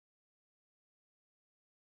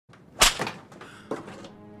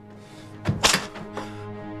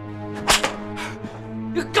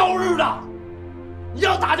长，你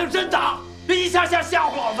要打就真打，别一下下吓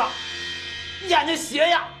唬老子！你眼睛斜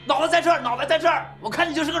呀，脑袋在这儿，脑袋在这儿，我看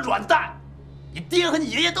你就是个软蛋。你爹和你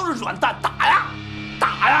爷爷都是软蛋，打呀，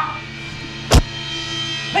打呀！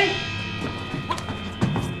嘿，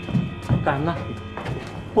干什么呢？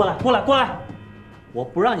过来，过来，过来！我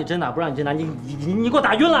不让你真打，不让你真打，你给我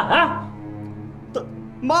打晕了啊！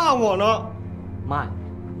骂我呢？骂你！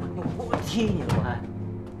我踢你了我还！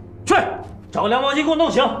去找个凉毛巾给我弄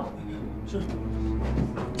醒。是。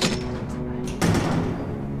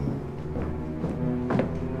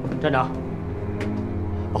站长，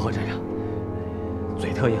报告站长，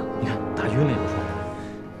嘴特硬，你看打晕了也不说。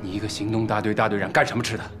你一个行动大队大队长干什么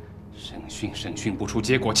吃的？审讯不出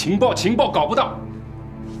结果，情报搞不到，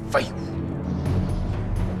废物！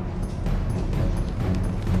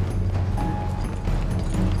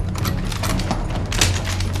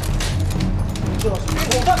这是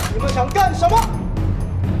破饭，你们想干什么？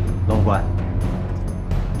龙副官，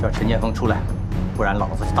叫陈建锋出来，不然老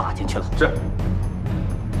子就打进去了。是。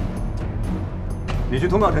你去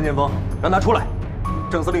通告陈建锋，让他出来。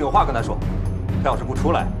郑司令有话跟他说。他要是不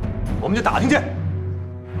出来，我们就打进去。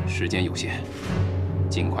时间有限，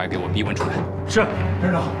尽快给我逼问出来。是，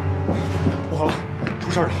连长，不好了，出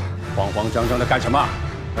事了！慌慌张张的干什么？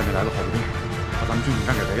外面来了好兵，把咱们军警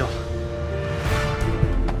站给围了。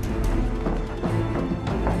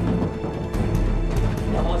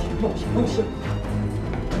凉毛巾，弄醒！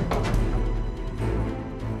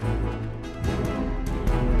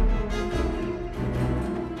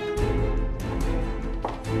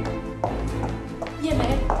叶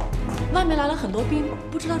梅，外面来了很多兵，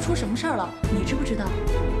不知道出什么事儿了，你知不知道？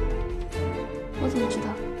我怎么知道？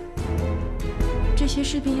这些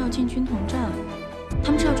士兵要进军统站，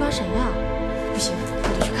他们是要抓谁呀？不行，我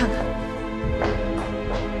得去看看。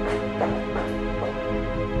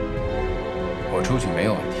我出去没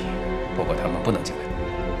有问题，不过他们不能进来。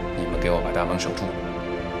你们给我把大门守住，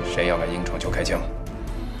谁要敢硬闯就开枪。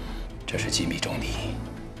这是机密重地，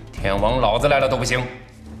天王老子来了都不行。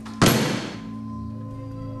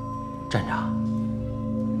站长，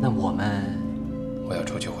那我要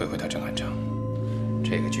出去会他郑汉章，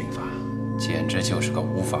这个军阀简直就是个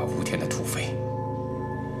无法无天的土匪。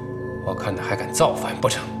我看他还敢造反不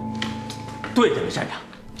成？对着呢，站长。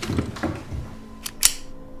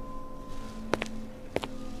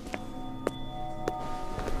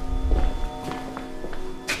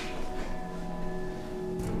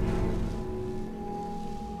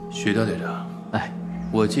徐大队长，哎，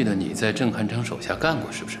我记得你在郑汉章手下干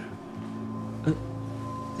过，是不是？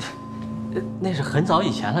那是很早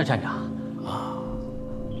以前了，站长。啊，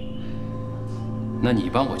那你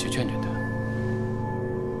帮我去劝劝他。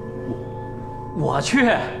我去，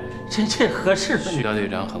这合适吗？徐大队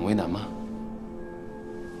长很为难吗？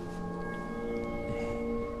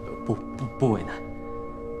不为难。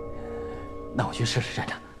那我去试试，站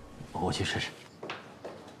长，我去试试。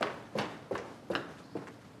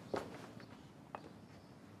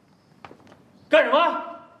干什么？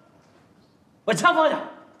把枪放下！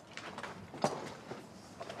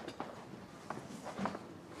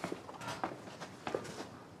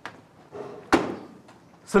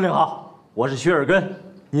司令好，我是徐尔根，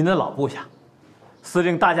您的老部下。司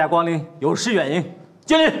令大驾光临，有失远迎，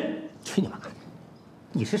敬礼。去你妈！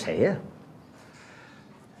你是谁呀？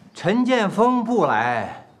陈建锋不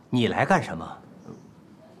来，你来干什么？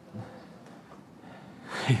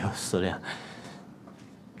哎呦，司令，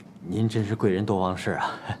您真是贵人多忘事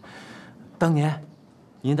啊！当年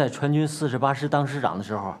您在川军48师当师长的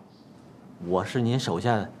时候，我是您手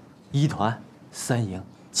下的1团3营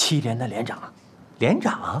7连的连长。连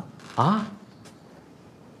长啊？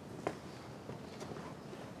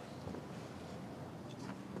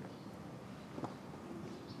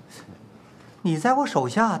你在我手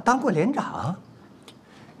下当过连长？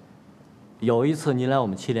有一次您来我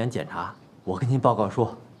们7连检查，我跟您报告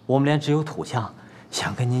说，我们连只有土枪，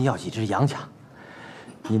想跟您要几支洋枪。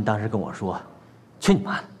您当时跟我说：“去你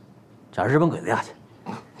妈的，找日本鬼子要去。”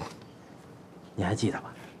你还记得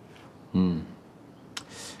吧？嗯，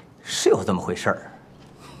是有这么回事儿。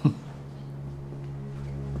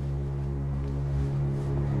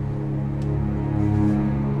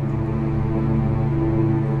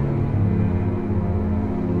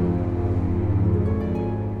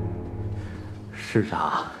师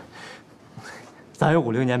长，咱有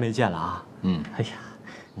5、6年没见了啊。嗯，哎呀，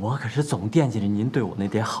我可是总惦记着您对我那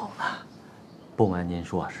点好呢。不瞒您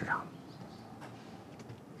说，师长，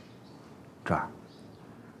这儿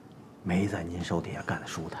没在您手底下干的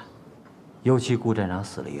舒坦，尤其顾站长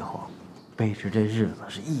死了以后，背着这日子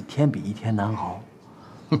是一天比一天难熬。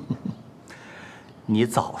你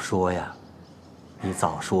早说呀！你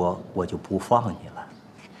早说，我就不放你了。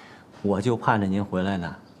我就盼着您回来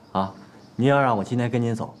呢。啊，您要让我今天跟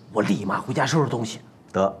您走，我立马回家收拾东西。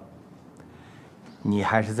得，你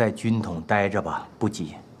还是在军统待着吧，不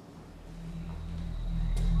急。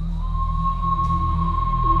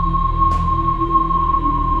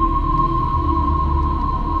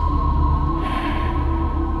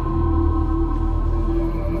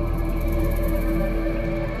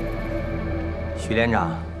许连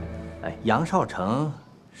长，哎，杨少成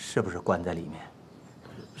是不是关在里面？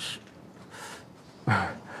是。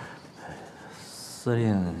司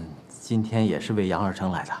令今天也是为杨少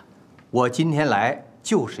成来的。我今天来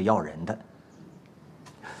就是要人的。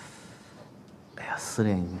哎呀，司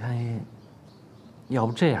令，你看，要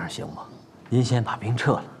不这样行吗？您先把兵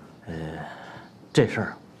撤了，这事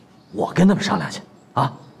儿我跟他们商量去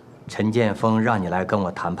啊。陈建锋让你来跟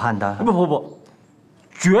我谈判的？不，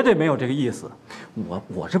绝对没有这个意思。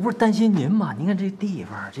我这不是担心您吗？您看这地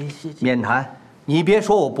方，这免谈。你别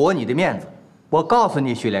说我驳你的面子。我告诉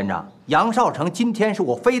你，许连长，杨少成今天是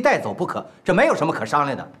我非带走不可，这没有什么可商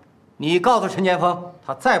量的。你告诉陈建锋，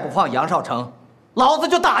他再不放杨少成，老子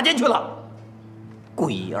就打进去了。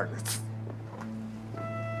龟儿子！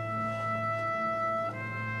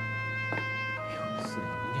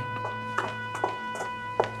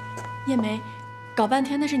叶梅，搞半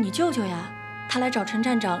天那是你舅舅呀，他来找陈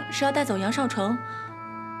站长是要带走杨少成，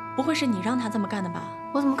不会是你让他这么干的吧？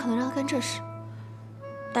我怎么可能让他干这事？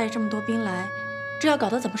带这么多兵来，这要搞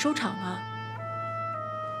得怎么收场啊？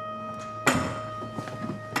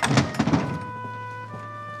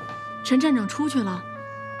陈站长出去了，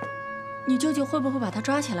你舅舅会不会把他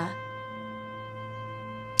抓起来？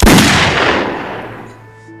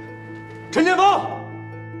陈建锋，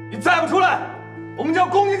你再不出来，我们就要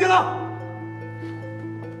攻进去了。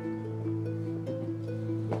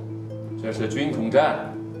这是军统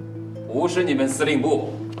战，不是你们司令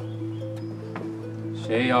部。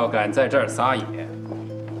谁要敢在这儿撒野，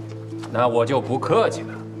那我就不客气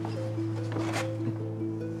了。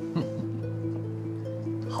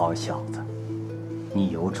好小子，你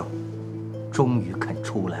有种，终于肯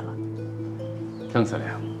出来了。郑司令，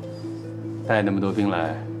带那么多兵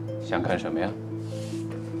来，想干什么呀？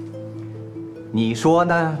你说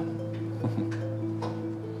呢？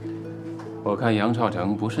我看杨少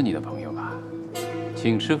成不是你的朋友吧？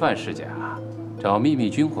请吃饭是假，找秘密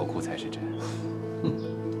军火库才是真。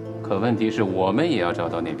可问题是我们也要找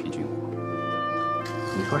到那批军火。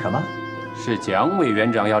你说什么？是蒋委员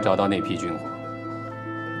长要找到那批军火。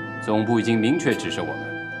总部已经明确指示我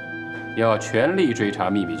们，要全力追查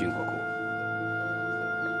秘密军火库。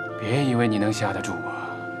别以为你能吓得住我，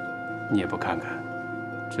你也不看看，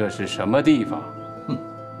这是什么地方？哼，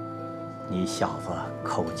你小子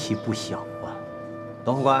口气不小啊！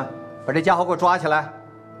董副官，把这家伙给我抓起来，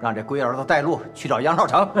让这龟儿子带路去找杨少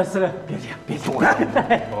成。司令，别这样，别走开！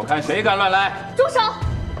我看谁敢乱来！住手！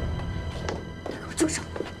给我住手！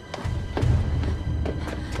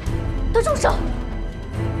都住手！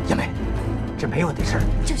叶梅，这没我的事儿。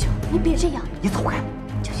舅舅，你别这样。你走开！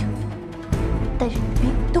舅舅，带着你的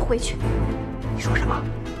兵都回去。你说什么？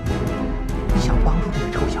你想帮助这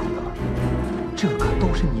个臭小子吗？这可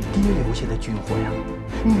都是你爹留下的军火呀！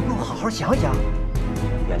你不好好想想。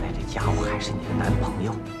原来这家伙还是你的男朋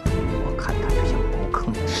友，我看他就像茅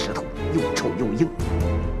坑里的石头，又臭又硬，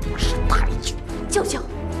不识抬举。舅舅，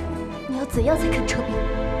你要怎样才肯撤兵？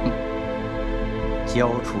交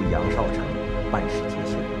出杨少成，万事皆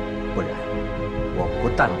休。不然，我不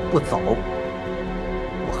但不走，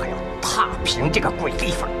我还要踏平这个鬼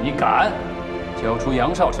地方。你敢？交出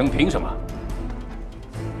杨少成，凭什么？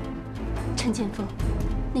陈建锋，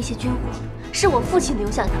那些军火是我父亲留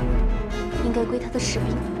下的，应该归他的士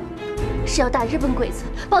兵。是要打日本鬼子、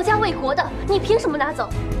保家卫国的，你凭什么拿走？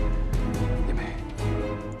叶梅，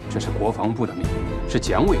这是国防部的命令，是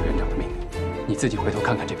蒋委员长的命令。你自己回头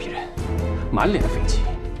看看这批人，满脸的匪气。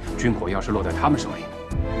军火要是落在他们手里，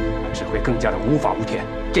那只会更加的无法无天。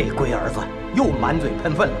这龟儿子又满嘴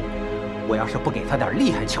喷粪了。我要是不给他点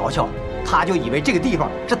厉害瞧瞧，他就以为这个地方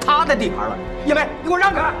是他的地盘了。叶梅，你给我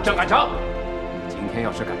让开！郑敢成，今天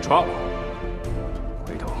要是敢抓我，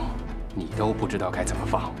回头你都不知道该怎么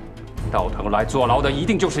放。到头来坐牢的一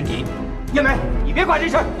定就是你。叶梅，你别管这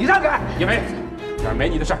事儿，你让开！叶梅，这儿没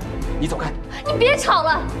你的事儿，你走开。你别吵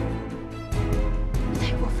了，你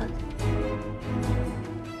太过分了。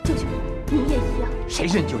舅舅，你也一样。谁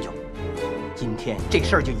是你舅舅？今天这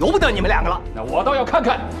事儿就由不得你们两个了。那我倒要看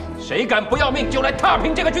看，谁敢不要命就来踏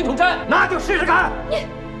平这个军统战。那就试试看。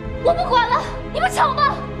我不管了，你们吵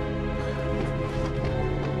吧。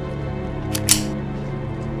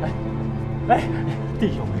哎，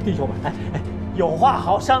弟兄们，有话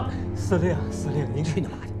好商。司令，您去你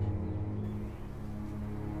妈的！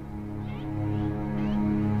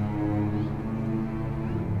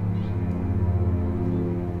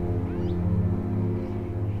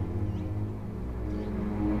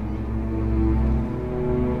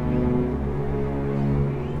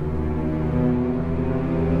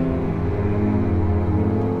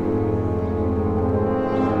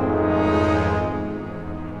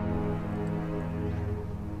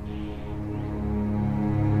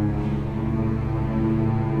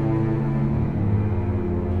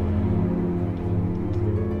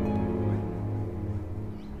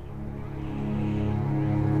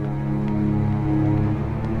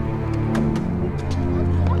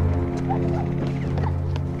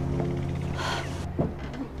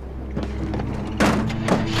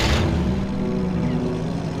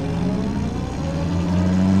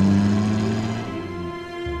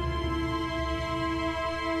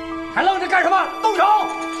还愣着干什么？动手！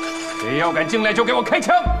谁要敢进来，就给我开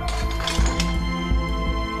枪！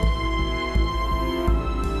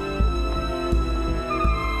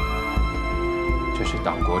这是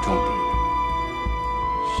党国重地，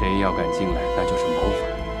谁要敢进来，那就是谋反；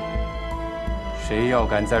谁要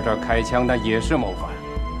敢在这儿开枪，那也是谋反。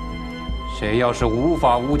谁要是无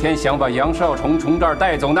法无天想把杨少崇从这儿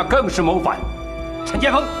带走，那更是谋反。陈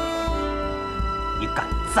建锋，你敢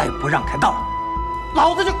再不让开道，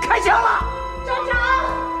老子就开枪了！站长，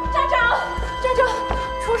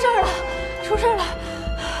出事儿了，出事儿了！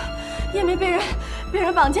叶梅被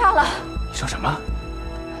人绑架了。你说什么？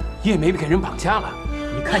叶梅给人绑架了？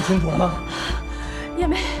你看清楚了吗？叶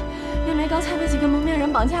梅刚才被几个蒙面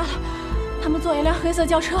人绑架了，他们坐一辆黑色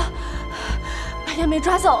轿车，把叶梅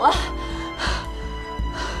抓走了。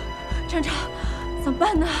站长，怎么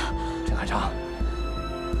办呢？郑海长，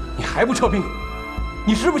你还不撤兵？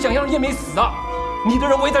你是不是想让叶梅死啊？你的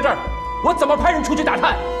人围在这儿，我怎么派人出去打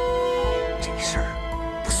探？这事儿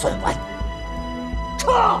不算完，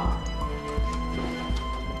撤！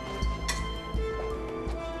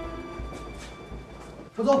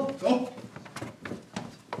撤走，走。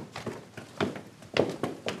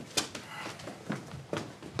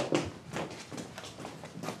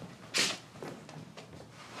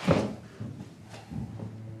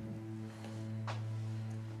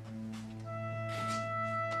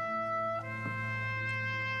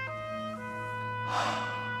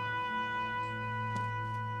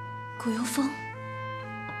古幽风，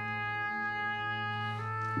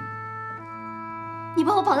你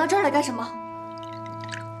把我绑到这儿来干什么？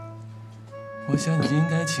我想你应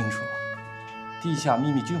该清楚，地下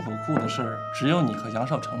秘密军火库的事儿只有你和杨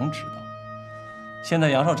少成知道。现在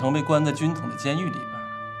杨少成被关在军统的监狱里边，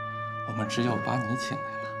我们只有把你请来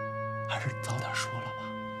了，还是早点说了吧。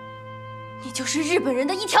你就是日本人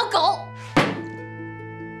的一条狗。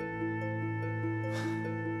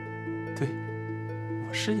对，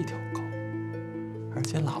我是一条狗，而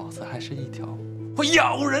且老子还是一条会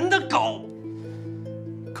咬人的狗。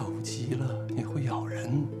狗急了也会咬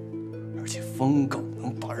人，而且疯狗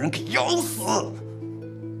能把人给咬死。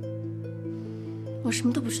我什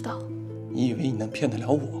么都不知道。你以为你能骗得了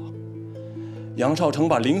我？杨少成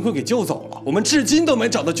把林慧给救走了，我们至今都没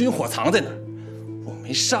找到军火藏在哪儿。我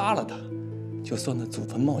没杀了他，就算那祖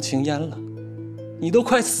坟冒青烟了。你都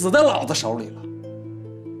快死在老子手里了，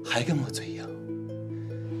还跟我嘴硬？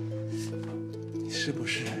你是不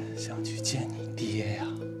是想去见你爹呀？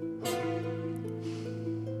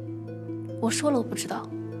我说了我不知道，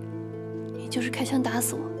你就是开枪打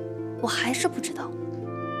死我，我还是不知道。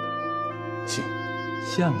行，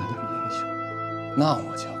像个女英雄，那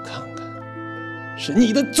我就要看看，是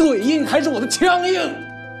你的嘴硬还是我的枪硬。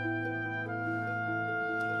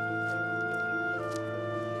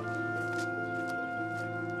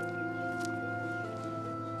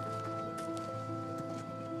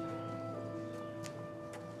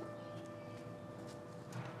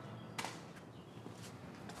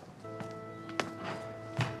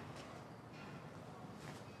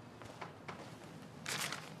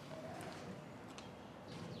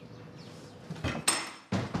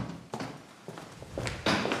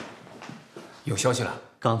有消息了。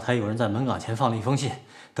刚才有人在门岗前放了一封信，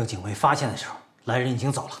等警卫发现的时候，来人已经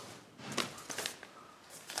走了。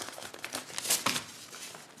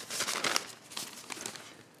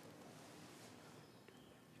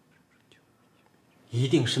一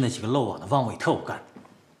定是那几个漏网的汪伪特务干的。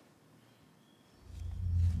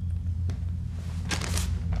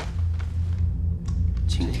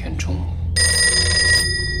今天中午。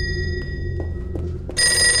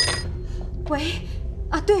喂，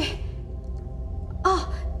啊，对。哦，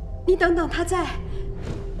你等等，他在。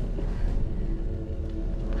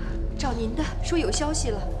找您的，说有消息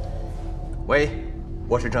了。喂，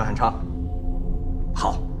我是郑汉昌。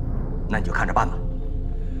好，那你就看着办吧。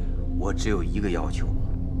我只有一个要求，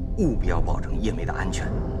务必要保证叶梅的安全。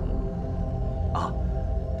啊，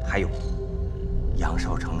还有，杨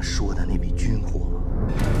少成说的那笔军火，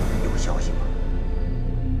有消息吗？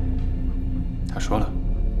他说了，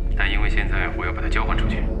但因为现在我要把它交换出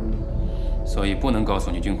去，所以不能告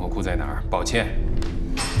诉你军火库在哪儿。抱歉。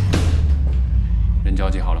人召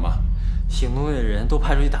集好了吗？行动队的人都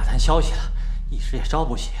派出去打探消息了，一时也招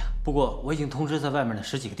不齐啊。不过我已经通知在外面的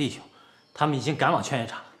10几个弟兄，他们已经赶往劝业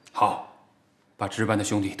场了。好，把值班的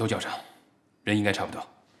兄弟都叫上，人应该差不多。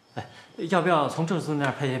哎，要不要从郑司令那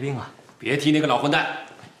儿派些兵啊？别提那个老混蛋。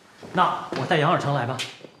那我带杨少成来吧。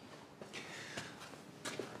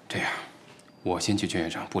这样，我先去劝业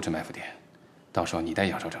场布置埋伏点，到时候你带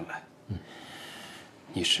杨少成来。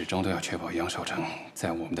你始终都要确保杨少成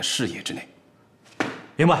在我们的视野之内。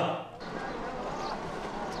明白。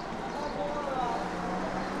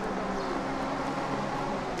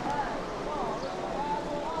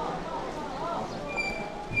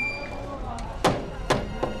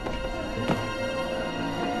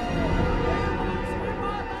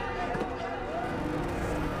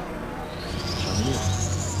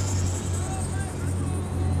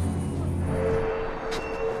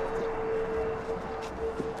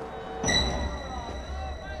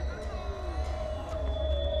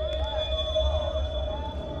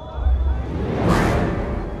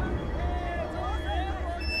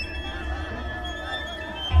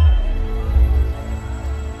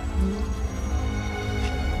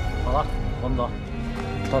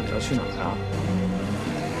到底要去哪儿啊？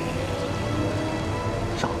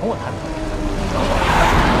找我谈谈。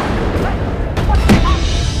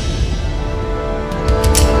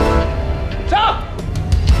上！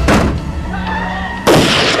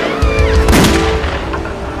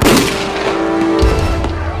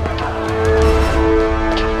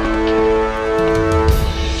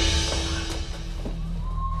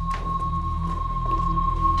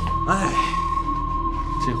哎，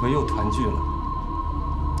这回又团聚了。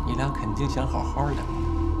你俩肯定想好好的。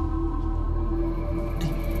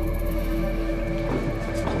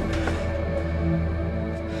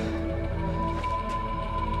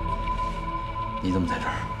你怎么在这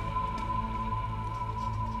儿？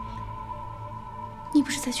你不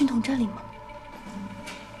是在军统站里吗？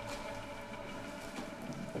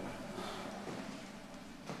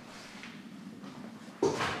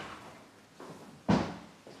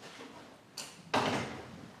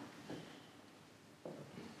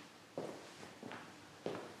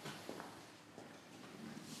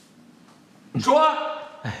说，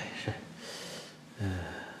哎，是，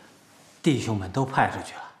弟兄们都派出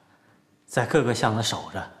去了，在各个巷子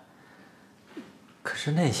守着。可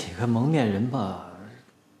是那几个蒙面人吧，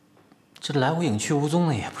这来无影去无踪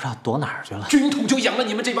的，也不知道躲哪儿去了。军统就养了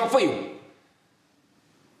你们这帮废物。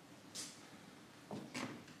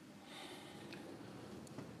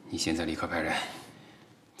你现在立刻派人，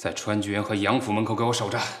在川剧园和杨府门口给我守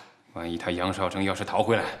着。万一他杨少成要是逃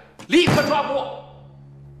回来，立刻抓捕。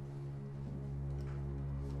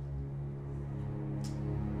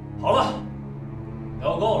好了，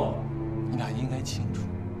聊够了。你俩应该清楚，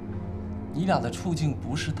你俩的处境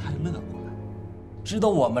不是太乐观。知道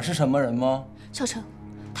我们是什么人吗？少成，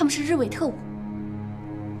他们是日伪特务。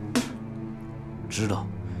知道，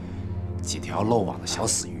几条漏网的小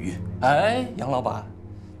死鱼。哎，杨老板，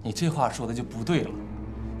你这话说的就不对了。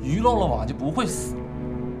鱼漏了网就不会死，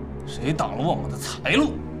谁挡了我们的财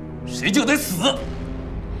路，谁就得死。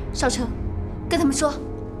少成，跟他们说，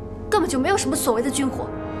根本就没有什么所谓的军火。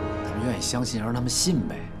他们愿意相信，让他们信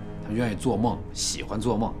呗。他们愿意做梦，喜欢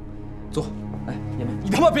做梦。坐，哎，叶梅，你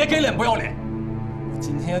他妈别给脸不要脸！我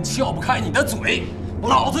今天要撬不开你的嘴，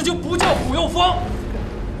老子就不叫虎又芳。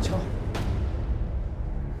撬。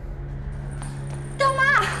干妈，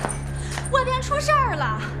外边出事儿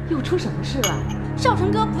了！又出什么事了？少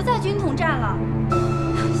成哥不在军统站了，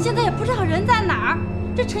现在也不知道人在哪儿。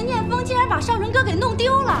这陈建锋竟然把少成哥给弄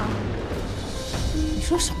丢了！你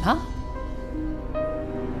说什么？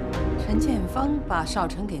陈建锋把少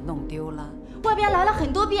成给弄丢了？外边来了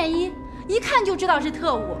很多便衣，一看就知道是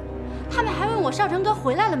特务。他们还问我少成哥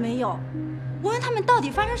回来了没有，我问他们到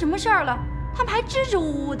底发生什么事儿了，他们还支支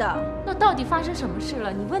吾吾的。那到底发生什么事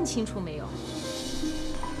了？你问清楚没有？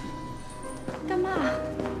干嘛？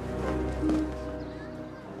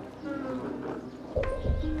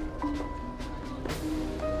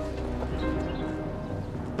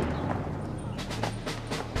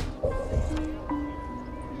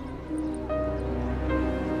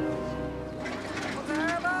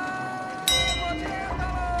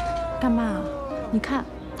干嘛？你看，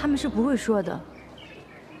他们是不会说的。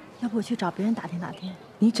要不我去找别人打听打听？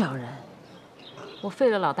你找人？我费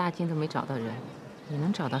了老大劲都没找到人，你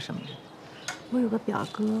能找到什么人？我有个表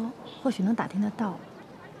哥，或许能打听得到。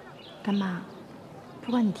干妈，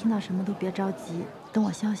不管你听到什么都别着急，等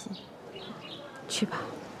我消息。去吧。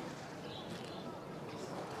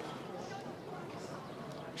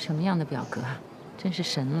什么样的表哥啊？真是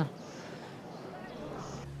神了！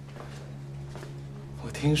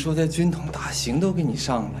我听说在军统大刑都给你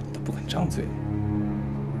上了，你都不肯张嘴。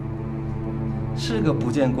是个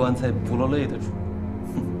不见棺材不落泪的主。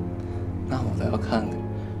哼，那我倒要看看，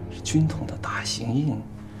是军统的大刑硬，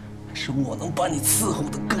还是我能把你伺候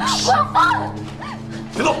的更深。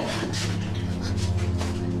别动！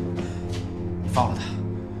你放了他，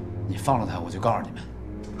你放了他，我就告诉你们。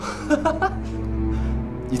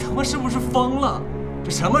你他妈是不是疯了？这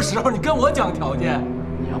什么时候你跟我讲条件？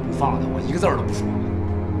你要不放了他，我一个字儿都不说。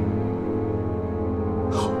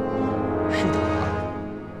好，是的。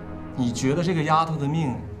你觉得这个丫头的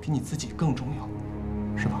命比你自己更重要，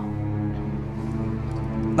是吧？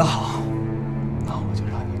那好，那我就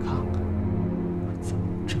让你看看我怎么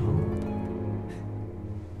折磨他。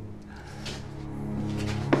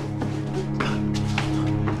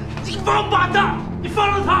你王八蛋！你放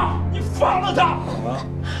了他！你放了他！怎么？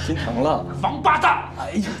心疼了？王八蛋！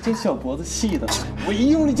哎呀，这小脖子细的，我一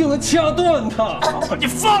用力就能掐断它。你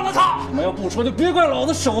放了他！你们要不说，就别怪老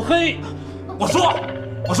子手黑。我说，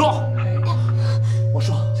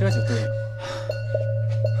这就对了。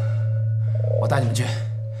我带你们去，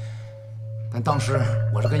但当时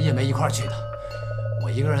我是跟叶梅一块儿去的，我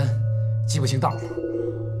一个人记不清道，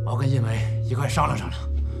我要跟叶梅一块商量商量。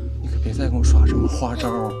你可别再跟我耍什么花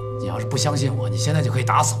招！你要是不相信我，你现在就可以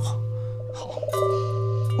打死我。好，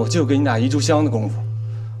我就给你俩一炷香的功夫，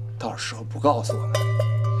到时候不告诉我们，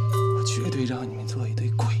我绝对让你们做一对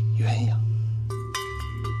鬼鸳鸯。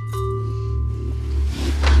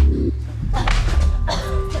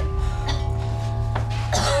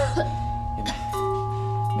叶梅，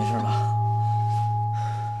没事吧？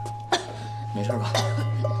没事吧？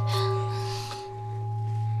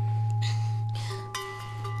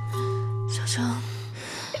小程，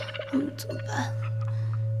我们怎么办？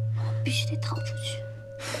我必须得逃出去。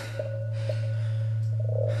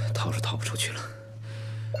逃是逃不出去了，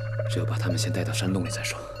只有把他们先带到山洞里再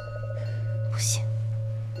说。不行，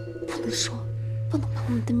不能说，不能把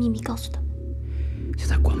我们的秘密告诉他们。现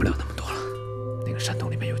在管不了那么多了，那个山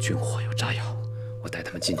洞里面有军火，有炸药，我带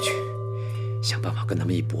他们进去，想办法跟他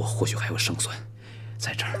们一搏，或许还有胜算。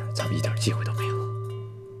在这儿，咱们一点机会都没有。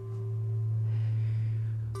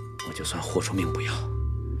我就算豁出命不要，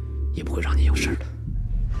也不会让你有事的。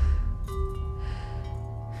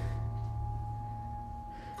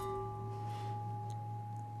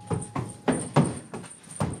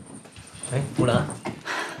哎，木兰，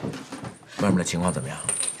外面的情况怎么样？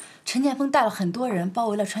陈建锋带了很多人包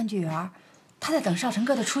围了川剧园，他在等少成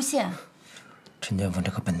哥的出现。陈建锋这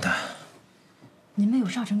个笨蛋！你们有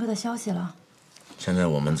少成哥的消息了？现在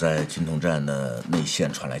我们在军统站的内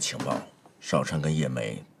线传来情报，少成跟叶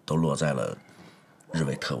梅都落在了日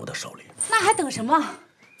伪特务的手里。那还等什么？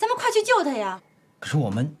咱们快去救他呀！可是我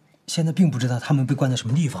们现在并不知道他们被关在什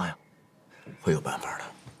么地方呀。会有办法的，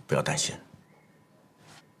不要担心。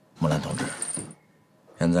木兰同志，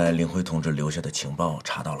现在林辉同志留下的情报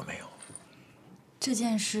查到了没有？这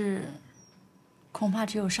件事，恐怕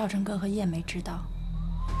只有少成哥和叶梅知道。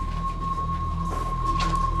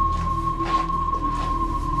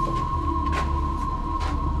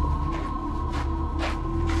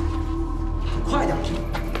快点！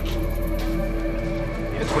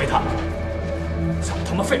别推他！小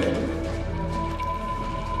他妈废物！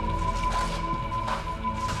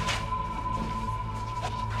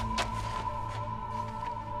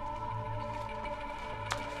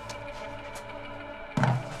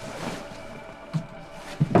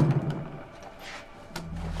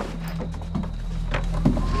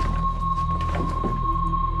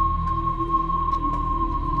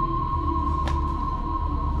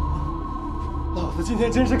今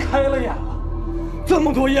天真是开了眼了，这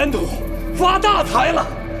么多烟土，发大财了！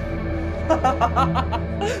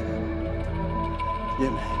叶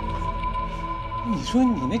梅，你说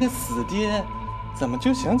你那个死爹，怎么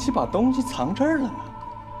就想起把东西藏这儿了呢？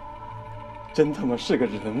真他妈是个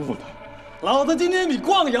人物的，老子今天比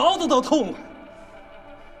逛窑子都痛快。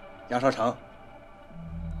杨少成，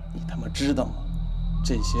你他妈知道吗？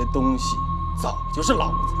这些东西早就是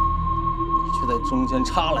老子。却在中间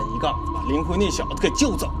插了一杠子，把林辉那小子给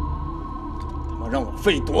救走，他妈让我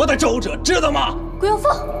费多大周折，知道吗？顾永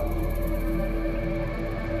峰，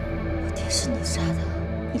我爹是你杀的，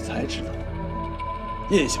你才知道。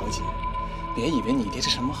叶小姐，别以为你爹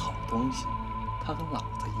是什么好东西，他跟老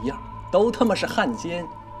子一样，都他妈是汉奸，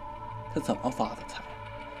他怎么发的财？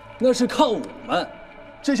那是靠我们，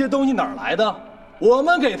这些东西哪儿来的？我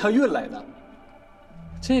们给他运来的。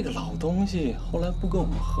这个老东西后来不跟我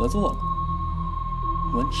们合作了，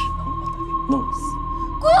我们只能把他给弄死。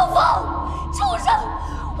顾有风，畜生！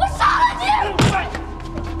我杀了你！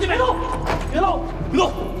你别动！别动！别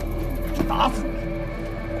动！打死你！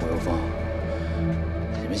顾有风，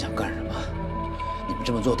你们想干什么？你们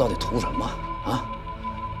这么做到底图什么啊？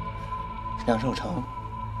杨寿成，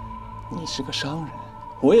你是个商人，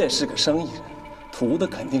我也是个生意人，图的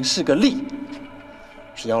肯定是个利。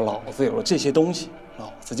只要老子有了这些东西，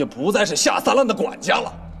老子就不再是下三滥的管家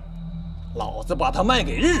了。老子把它卖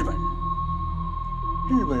给日本人，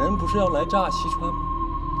日本人不是要来炸西川吗？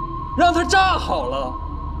让他炸好了，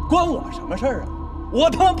关我什么事儿啊？我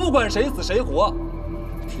他妈不管谁死谁活，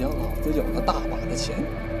只要老子有了大把的钱，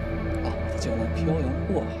老子就能漂洋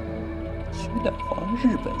过海，去两房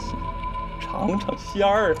日本戏，尝尝鲜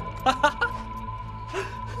儿啊！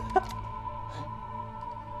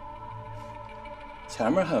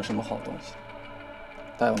前面还有什么好东西？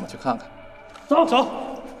带我们去看看。走走。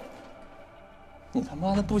你他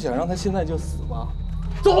妈的不想让他现在就死吧？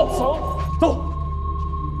走走走。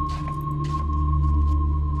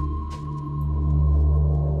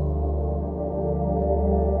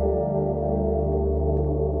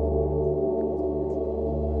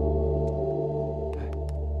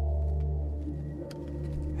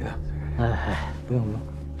哎，不用不用。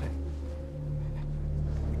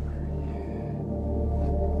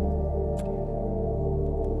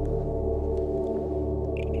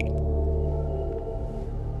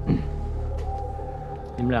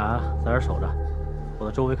你们俩在这守着，我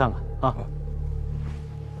到周围看看啊。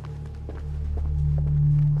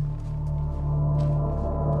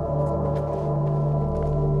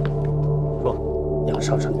说，杨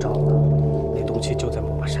少成招了，那东西就在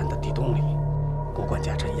木马山的地洞里，郭管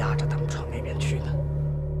家正压着他们闯那边去呢。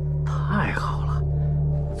太好了，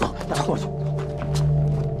走，咱们过去。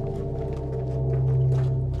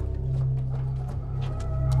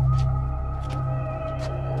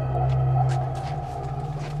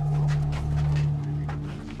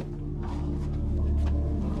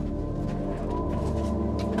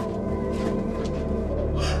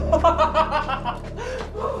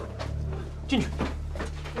进去。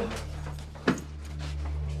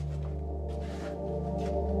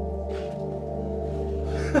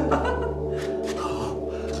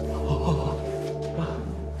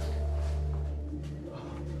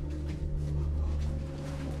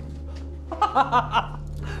啊，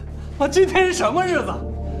今天是什么日子？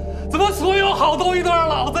怎么所有好东西都让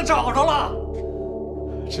老子找着了？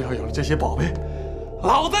只要有了这些宝贝，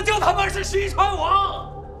老子就他妈是西川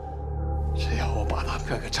王！只要我把他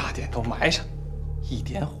各个炸点都埋上，一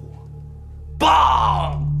点火，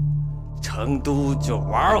棒！成都就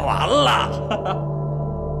玩完了。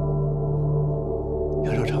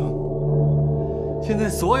杨少成，现在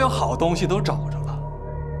所有好东西都找着了，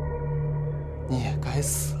你也该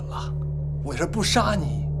死了。我要是不杀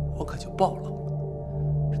你，我可就暴冷了，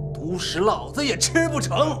这毒食老子也吃不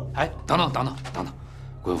成。哎，等等，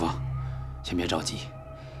顾有风，先别着急，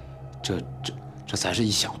这才是一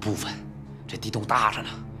小部分，这地洞大着呢，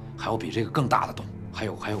还有比这个更大的洞，还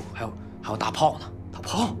有大炮呢。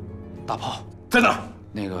大炮在哪儿？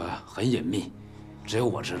那个很隐秘，只有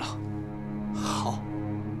我知道。好，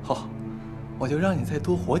我就让你再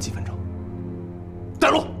多活几分钟。带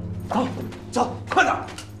路，走，快点，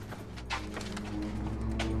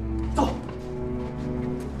走。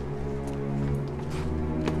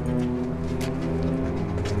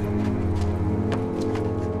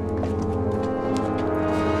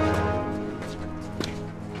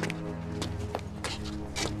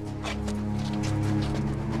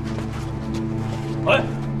哎，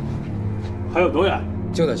还有多远？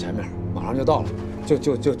就在前面，马上就到了，就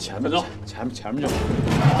前面，走，前面就。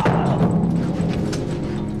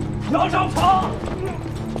杨少成，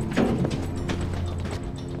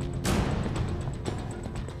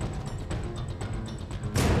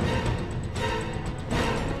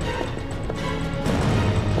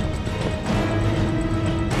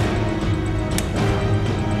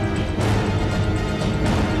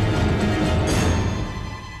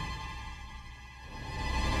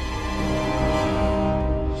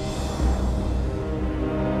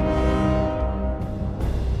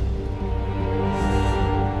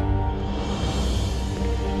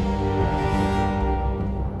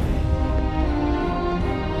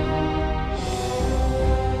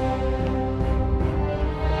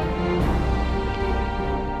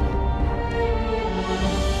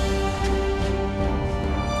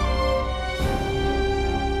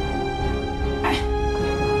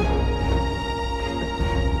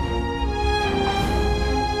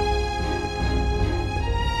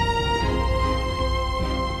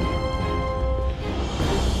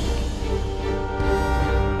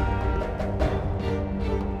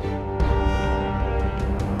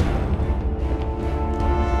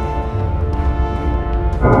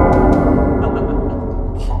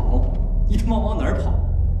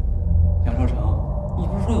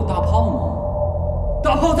说有大炮吗？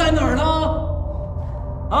大炮在哪儿呢？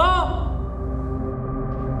啊？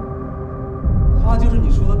他就是你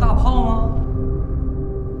说的大炮吗？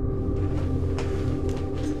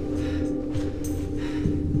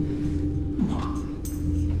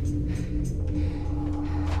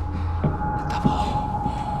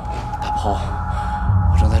大炮，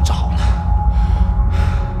我正在找呢。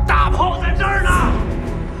大炮在这儿呢！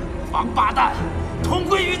王八蛋，同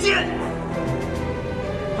归于尽！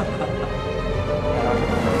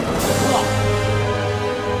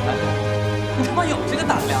你他妈有这个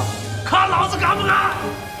胆量？看老子敢不敢！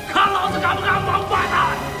看老子敢不敢！王八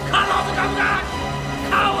蛋！看老子敢不敢！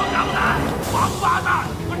看我敢不敢！王八蛋！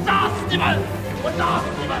我炸死你们！我炸死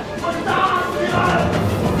你们！我炸死你们！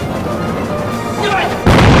你们！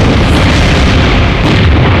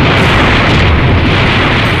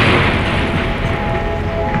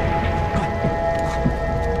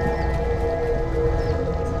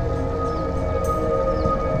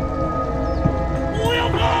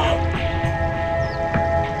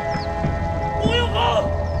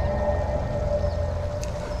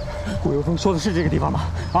顾有峰说的是这个地方吗？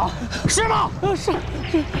啊，是吗？是，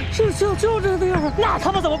就这个地方。那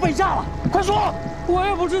他们怎么被炸了？快说！我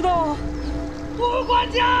也不知道。吴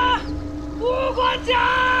管家，吴管家！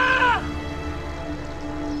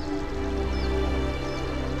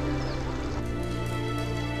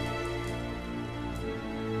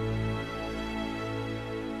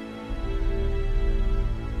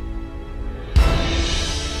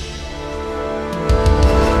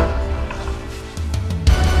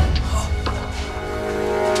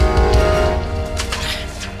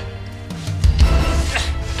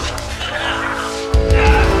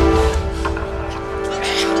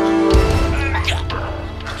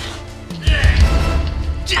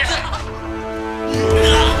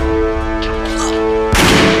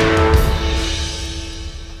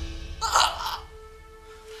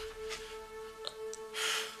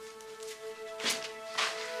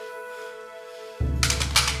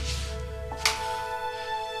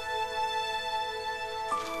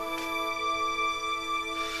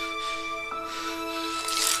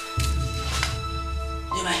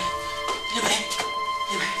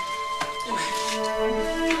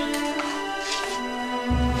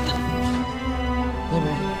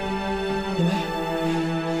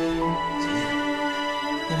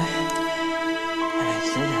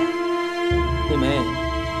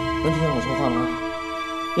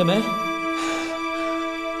叶梅，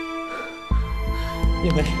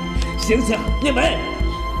叶梅，醒醒！叶梅，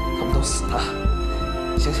他们都死了，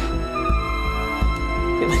醒醒！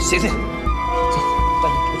叶梅，醒醒！走，带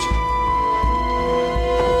你出去。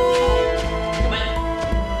叶梅，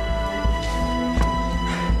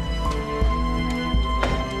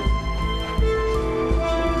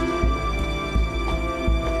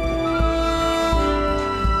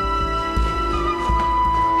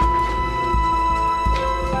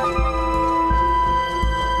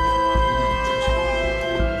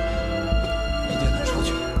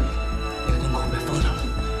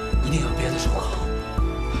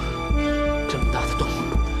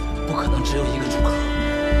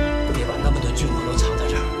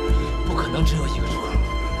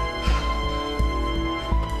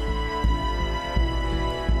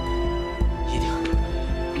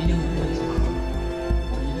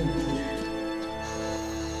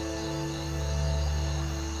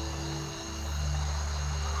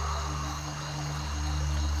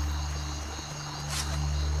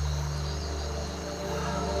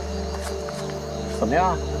怎么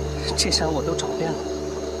样？这山我都找遍了，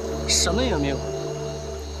什么也没有。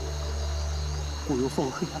顾有凤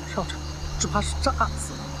和杨少成只怕是炸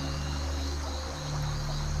死了。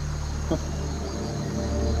哼！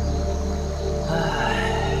唉，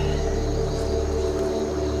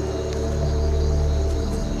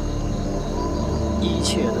一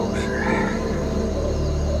切都是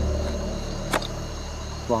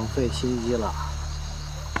枉费心机了。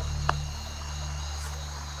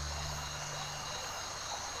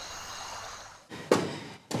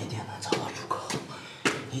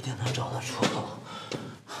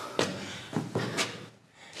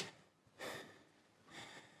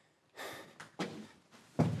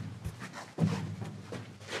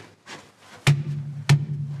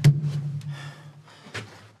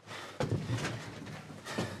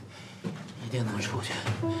 一定能出去，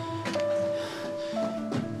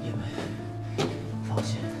因为放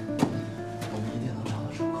心，我们一定能找到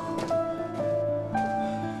出口，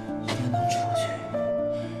一定能出去。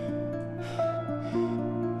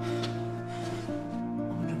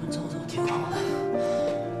我们这么走走挺好的，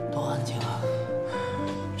多安静啊！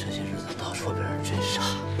这些日子到处被人追杀，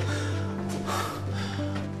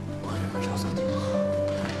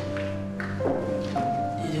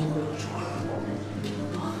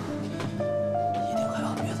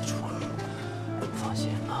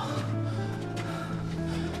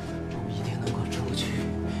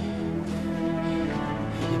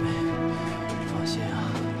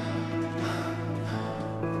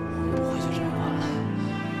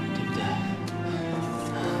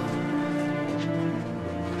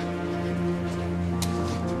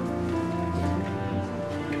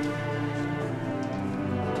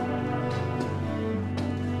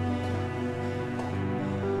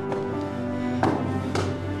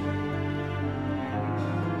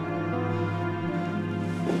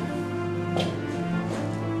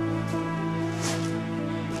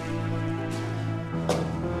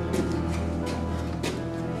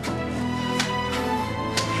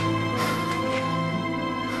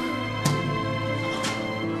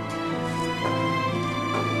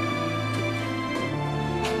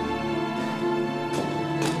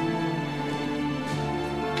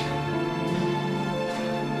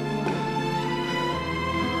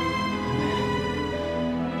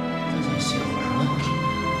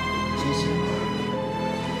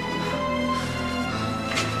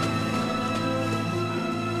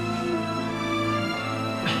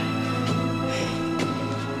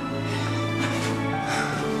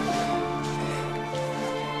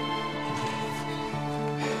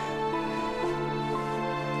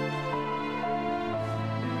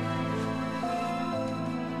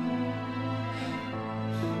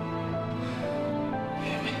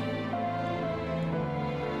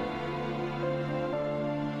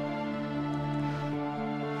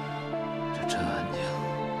这真安静，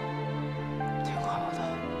挺好的。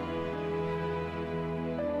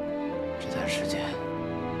这段时间，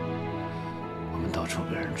我们到处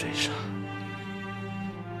被人追杀，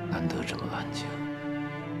难得这么安静。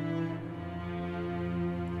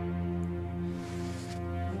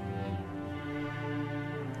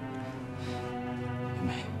妹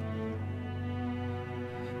妹。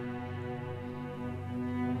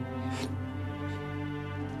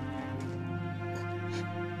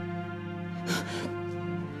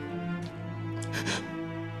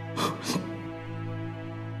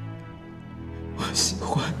 我喜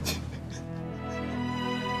欢你，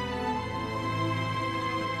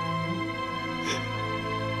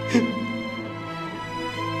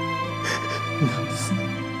娘死，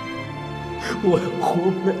我也活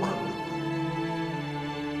不了。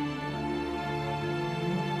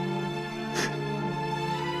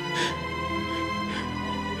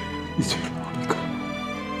你去牢里看，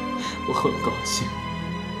我很高兴。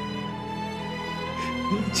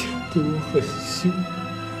你以前对我很凶。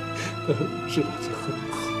 但是我知道你很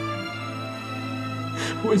好，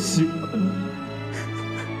我喜欢你。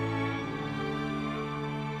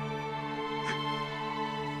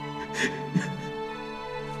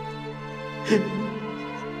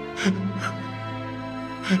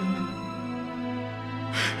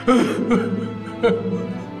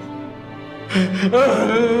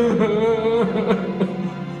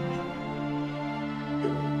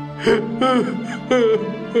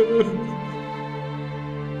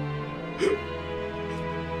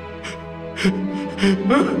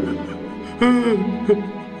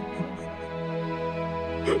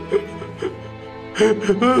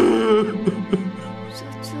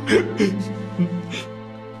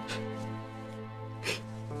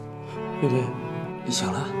妹妹，你醒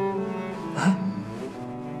了？啊？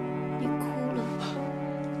你哭了？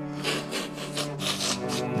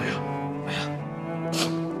没有，没有。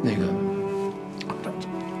那个，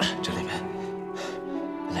这里面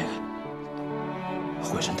那个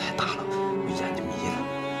灰尘太大了，我眼睛迷了。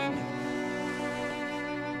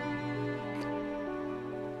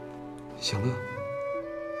醒了？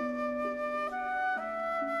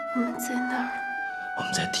我们在哪儿？我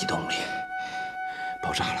们在地洞里，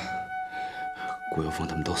爆炸了。 顾有峰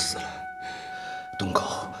他们都死了，洞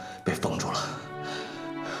口被封住了，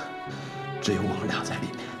只有我们俩在里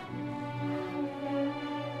面。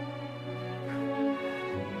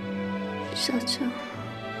少成，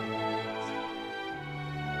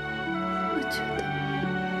我觉得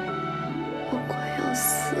我快要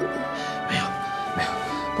死了。没有，没有，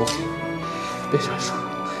不会，别这样说。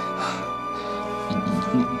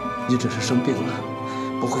你只是生病了，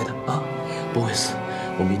不会的啊，不会死，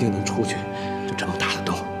我们一定能出去。 这么大的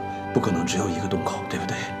洞，不可能只有一个洞口，对不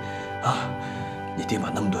对？啊，你爹把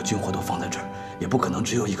那么多军火都放在这儿，也不可能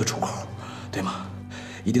只有一个出口，对吗？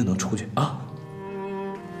一定能出去啊！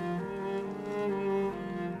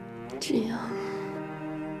只要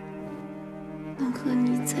能和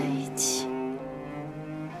你在一起，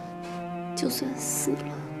就算死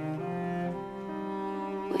了，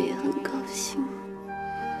我也很高兴。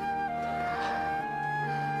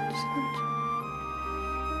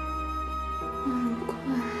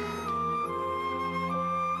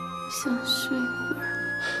想睡会儿，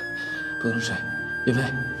不能睡，叶梅，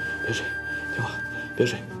别睡，听话，别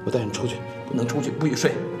睡，我带你出去，不能出去，不许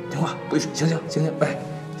睡，听话，不许睡，醒醒，醒醒，哎，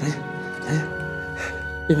醒醒，醒醒，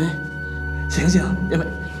叶梅，醒醒，叶梅，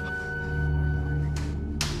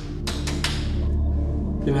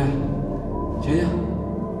叶梅，醒醒，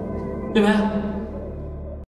叶梅。